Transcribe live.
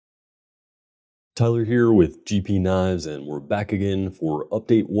Tyler here with GPKnives, and we're back again for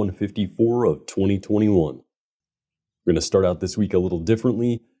update 154 of 2021. We're going to start out this week a little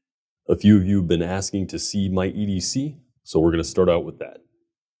differently. A few of you have been asking to see my EDC, so we're going to start out with that.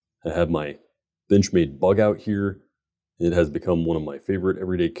 I have my Benchmade bug out here. It has become one of my favorite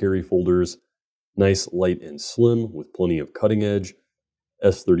everyday carry folders. Nice, light, and slim with plenty of cutting edge.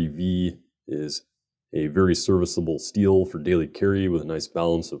 S30V is a very serviceable steel for daily carry with a nice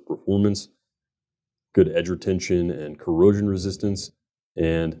balance of performance. Good edge retention and corrosion resistance,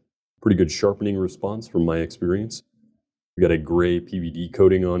 and pretty good sharpening response from my experience. We got a gray PVD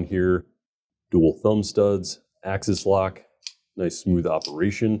coating on here, dual thumb studs, axis lock, nice smooth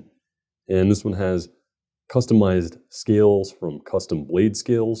operation. And this one has customized scales from custom blade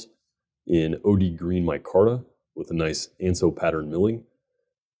scales in OD green micarta with a nice anso pattern milling.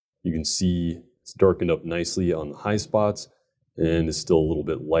 You can see it's darkened up nicely on the high spots and is still a little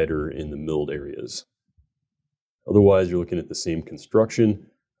bit lighter in the milled areas. Otherwise, you're looking at the same construction.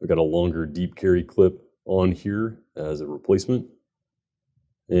 I've got a longer deep carry clip on here as a replacement.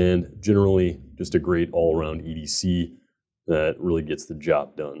 And generally, just a great all-around EDC that really gets the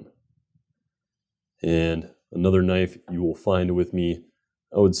job done. And another knife you will find with me,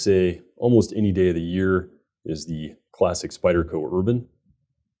 I would say almost any day of the year, is the classic Spyderco Urban.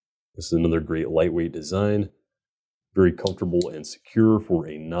 This is another great lightweight design, very comfortable and secure for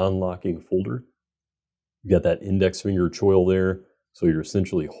a non-locking folder. You got that index finger choil there, so you're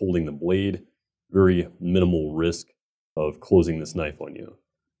essentially holding the blade. Very minimal risk of closing this knife on you.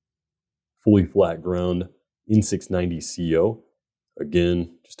 Fully flat ground N690 CO.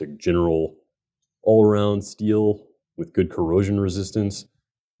 Again, just a general all-around steel with good corrosion resistance.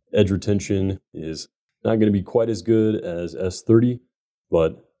 Edge retention is not going to be quite as good as S30,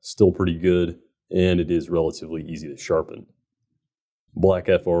 but still pretty good, and it is relatively easy to sharpen. Black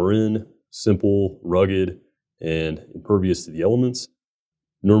FRN. Simple, rugged, and impervious to the elements.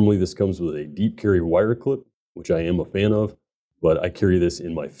 Normally this comes with a deep carry wire clip, which I am a fan of, but I carry this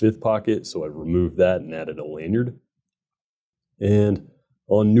in my fifth pocket, so I've removed that and added a lanyard. And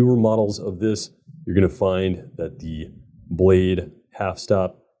on newer models of this, you're going to find that the blade half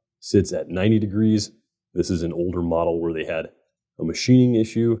stop sits at 90 degrees. This is an older model where they had a machining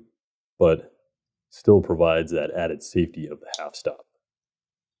issue, but still provides that added safety of the half stop.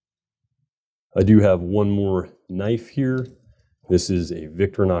 I do have one more knife here. This is a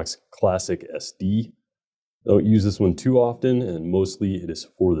Victorinox Classic SD. I don't use this one too often, and mostly it is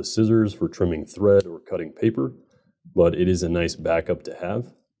for the scissors for trimming thread or cutting paper, but it is a nice backup to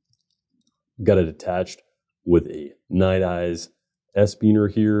have. Got it attached with a Night Eyes S-Beaner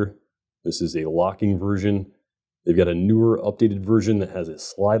here. This is a locking version. They've got a newer, updated version that has a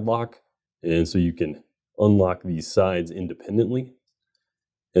slide lock, and so you can unlock these sides independently.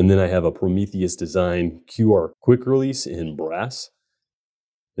 And then I have a Prometheus design QR quick release in brass.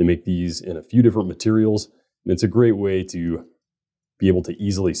 They make these in a few different materials, and it's a great way to be able to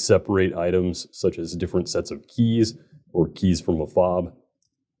easily separate items such as different sets of keys or keys from a fob.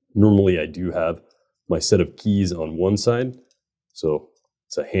 Normally I do have my set of keys on one side, so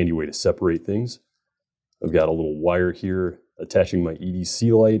it's a handy way to separate things. I've got a little wire here attaching my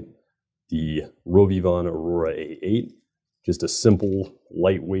EDC light, the Rovivon Aurora A8. Just a simple,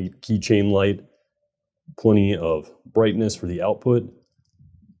 lightweight keychain light. Plenty of brightness for the output.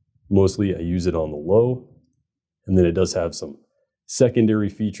 Mostly I use it on the low. And then it does have some secondary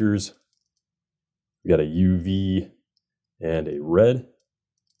features. We got a UV and a red.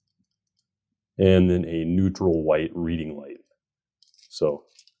 And then a neutral white reading light. So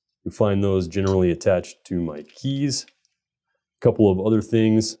you find those generally attached to my keys. A couple of other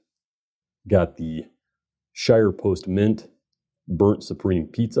things. Got the Shire Post Mint Burnt Supreme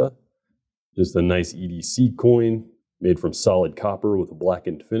Pizza. Just a nice EDC coin made from solid copper with a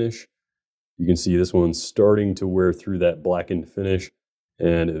blackened finish. You can see this one's starting to wear through that blackened finish,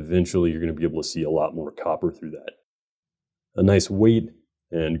 and eventually you're going to be able to see a lot more copper through that. A nice weight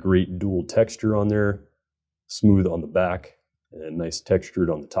and great dual texture on there. Smooth on the back and nice textured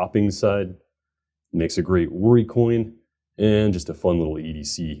on the topping side. Makes a great worry coin and just a fun little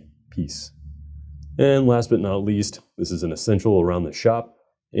EDC piece. And last but not least, this is an essential around the shop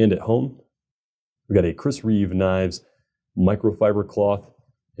and at home. We've got a Chris Reeve Knives microfiber cloth,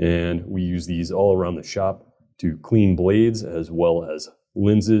 and we use these all around the shop to clean blades as well as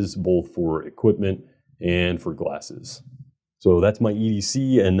lenses, both for equipment and for glasses. So that's my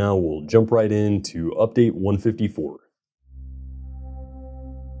EDC, and now we'll jump right into update 154.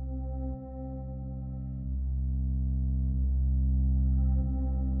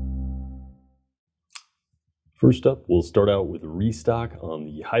 First up, we'll start out with a restock on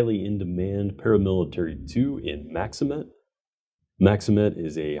the highly in-demand Paramilitary 2 in Maximet. Maximet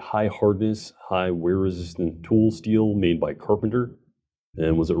is a high-hardness, high wear-resistant tool steel made by Carpenter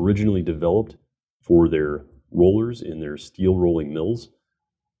and was originally developed for their rollers in their steel rolling mills.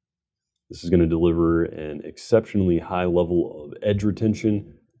 This is going to deliver an exceptionally high level of edge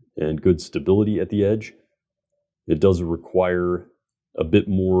retention and good stability at the edge. It does require a bit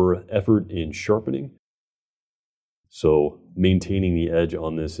more effort in sharpening, so maintaining the edge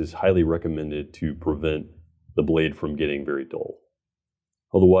on this is highly recommended to prevent the blade from getting very dull.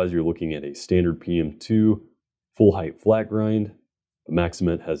 Otherwise, you're looking at a standard PM2 full height flat grind. The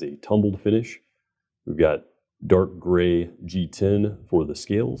Maximet has a tumbled finish. We've got dark gray G10 for the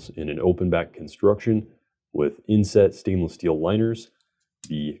scales in an open back construction with inset stainless steel liners,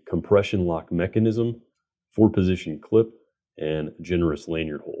 the compression lock mechanism, 4-position clip, and generous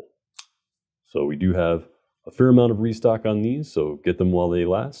lanyard hole. So we do have a fair amount of restock on these, so get them while they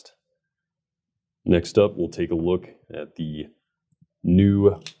last. Next up, we'll take a look at the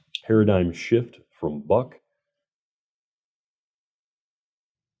new paradigm shift from Buck.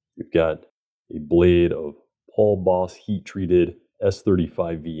 We've got a blade of Paul Boss heat-treated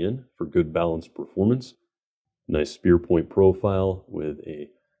S35VN for good balanced performance. Nice spear point profile with a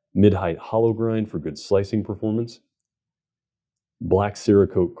mid-height hollow grind for good slicing performance. Black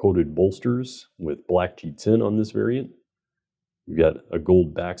Cerakote coated bolsters with black G10 on this variant. We've got a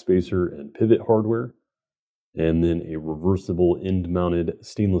gold backspacer and pivot hardware, and then a reversible end-mounted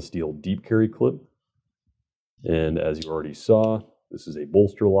stainless steel deep carry clip. And as you already saw, this is a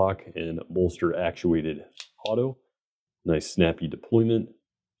bolster lock and bolster actuated auto. Nice snappy deployment,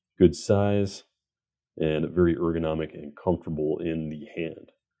 good size, and very ergonomic and comfortable in the hand.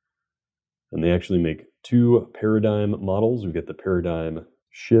 And they actually make 2 Paradigm models. We've got the Paradigm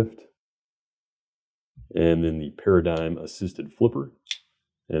Shift and then the Paradigm Assisted Flipper.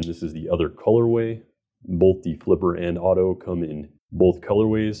 And this is the other colorway. Both the flipper and auto come in both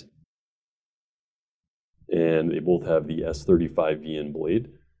colorways. And they both have the S35VN blade.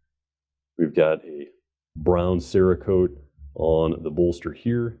 We've got a brown Cerakote on the bolster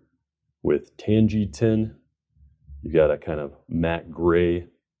here with tan G10. You've got a kind of matte gray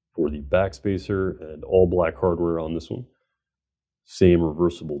for the backspacer and all black hardware on this one. Same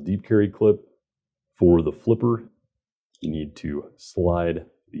reversible deep carry clip. For the flipper, you need to slide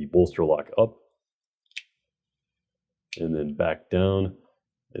the bolster lock up and then back down.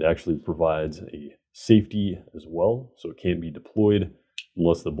 It actually provides a safety as well, so it can't be deployed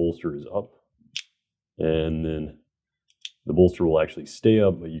unless the bolster is up. And then the bolster will actually stay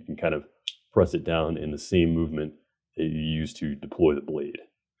up, but you can kind of press it down in the same movement that you use to deploy the blade.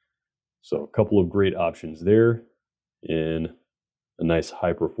 So a couple of great options there in a nice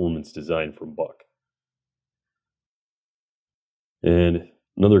high performance design from Buck. And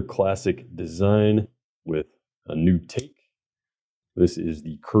another classic design with a new take. This is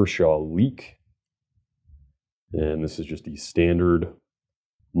the Kershaw Leek. And this is just the standard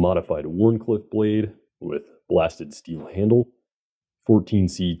modified Wharncliffe blade with blasted steel handle.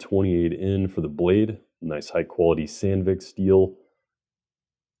 14C 28N for the blade. Nice high quality Sandvik steel.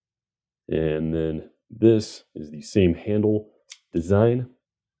 And then this is the same handle design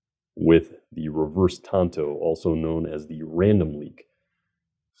with the reverse tanto, also known as the random leak.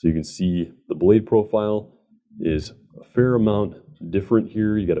 So you can see the blade profile is a fair amount different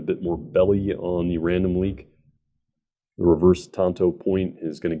here. You got a bit more belly on the random leak. The reverse tanto point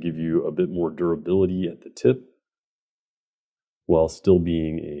is going to give you a bit more durability at the tip, while still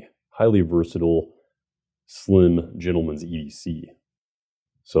being a highly versatile, slim gentleman's EDC.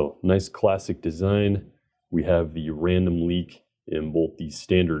 So nice classic design. We have the random leak in both the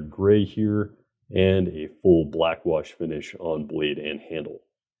standard gray here and a full black wash finish on blade and handle.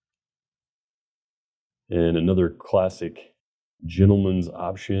 And another classic gentleman's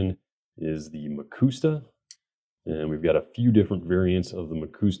option is the MCusta. And we've got a few different variants of the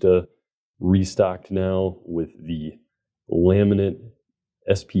MCusta restocked now with the laminate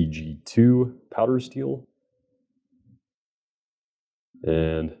SPG-2 powder steel.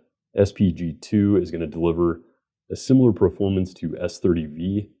 And SPG-2 is going to deliver a similar performance to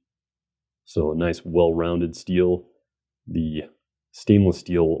S30V. So a nice well-rounded steel. The stainless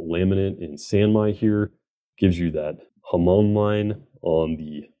steel laminate in Sanmai here gives you that hamon line on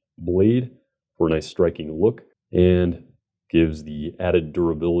the blade for a nice striking look, and gives the added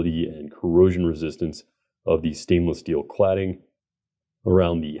durability and corrosion resistance of the stainless steel cladding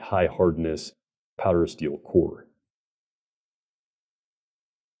around the high hardness powder steel core.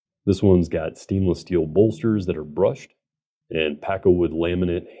 This one's got stainless steel bolsters that are brushed and Paco wood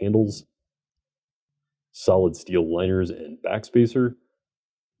laminate handles. solid steel liners and backspacer.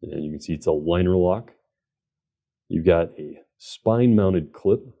 And you can see it's a liner lock. You've got a spine-mounted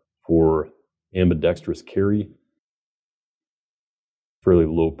clip for ambidextrous carry. Fairly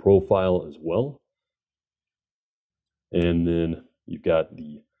low profile as well. And then you've got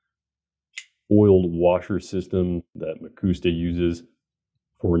the oiled washer system that MCusta uses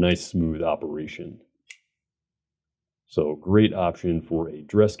for a nice smooth operation. So great option for a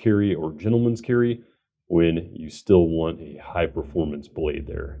dress carry or gentleman's carry when you still want a high performance blade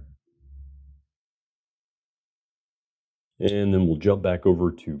there. And then we'll jump back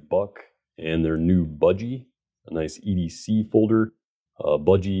over to Buck and their new budgie, a nice EDC folder.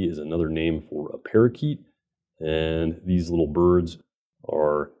 Budgie is another name for a parakeet, and these little birds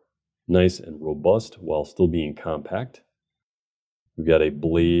are nice and robust while still being compact. We've got a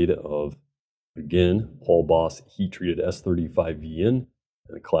blade of, again, Paul Boss heat-treated S35VN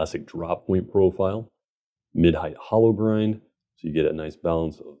and a classic drop point profile, mid-height hollow grind, so you get a nice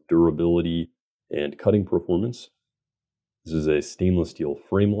balance of durability and cutting performance. This is a stainless steel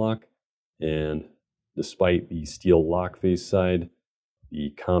frame lock, and despite the steel lock face side,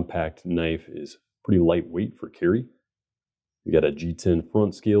 the compact knife is pretty lightweight for carry. We got a G10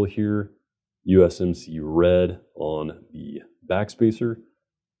 front scale here, USMC red on the backspacer,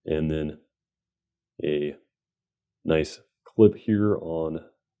 and then a nice clip here on the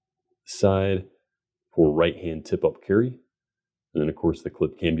side for right-hand tip-up carry. And then, of course, the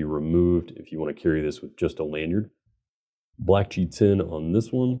clip can be removed if you want to carry this with just a lanyard. Black G10 on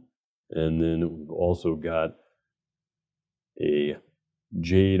this one, and then we've also got a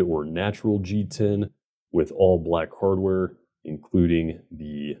jade or natural G10 with all black hardware, including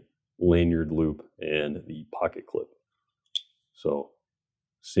the lanyard loop and the pocket clip. So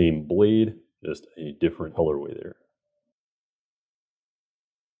same blade, just a different colorway there.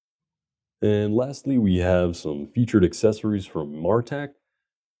 And lastly, we have some featured accessories from Maratac.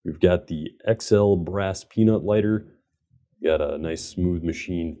 We've got the XL brass peanut lighter. Got a nice smooth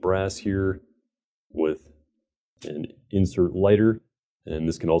machined brass here with an insert lighter, and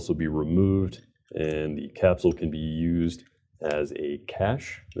this can also be removed, and the capsule can be used as a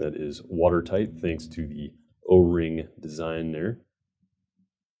cache that is watertight thanks to the O-ring design there.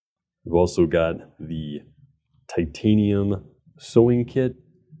 We've also got the titanium sewing kit.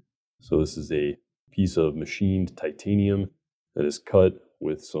 So this is a piece of machined titanium that is cut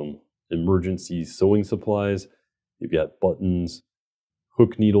with some emergency sewing supplies. You've got buttons,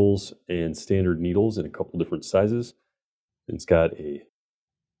 hook needles, and standard needles in a couple different sizes. It's got a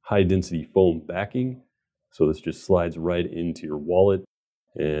high density foam backing, so this just slides right into your wallet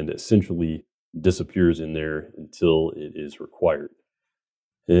and essentially disappears in there until it is required.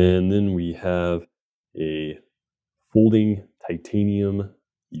 And then we have a folding titanium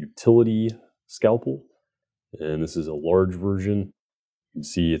utility scalpel, and this is a large version. You can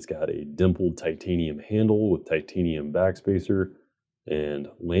see it's got a dimpled titanium handle with titanium backspacer and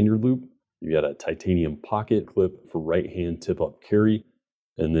lanyard loop. You got a titanium pocket clip for right-hand tip-up carry,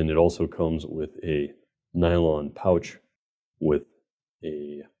 and then it also comes with a nylon pouch with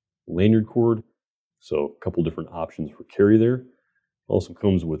a lanyard cord. So a couple different options for carry there. Also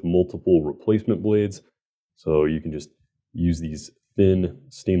comes with multiple replacement blades, so you can just use these thin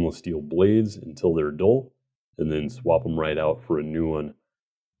stainless steel blades until they're dull, and then swap them right out for a new one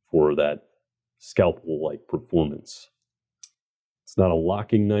for that scalpel-like performance. It's not a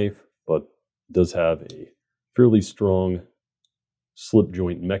locking knife, but does have a fairly strong slip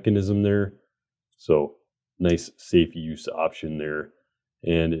joint mechanism there. So nice safe use option there.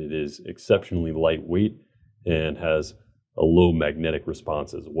 And it is exceptionally lightweight and has a low magnetic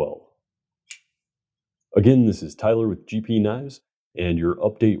response as well. Again, this is Tyler with GPKnives and your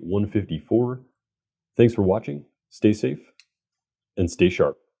update 154. Thanks for watching. Stay safe and stay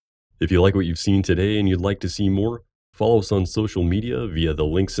sharp. If you like what you've seen today and you'd like to see more, follow us on social media via the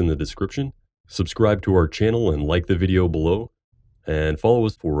links in the description, subscribe to our channel and like the video below, and follow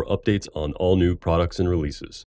us for updates on all new products and releases.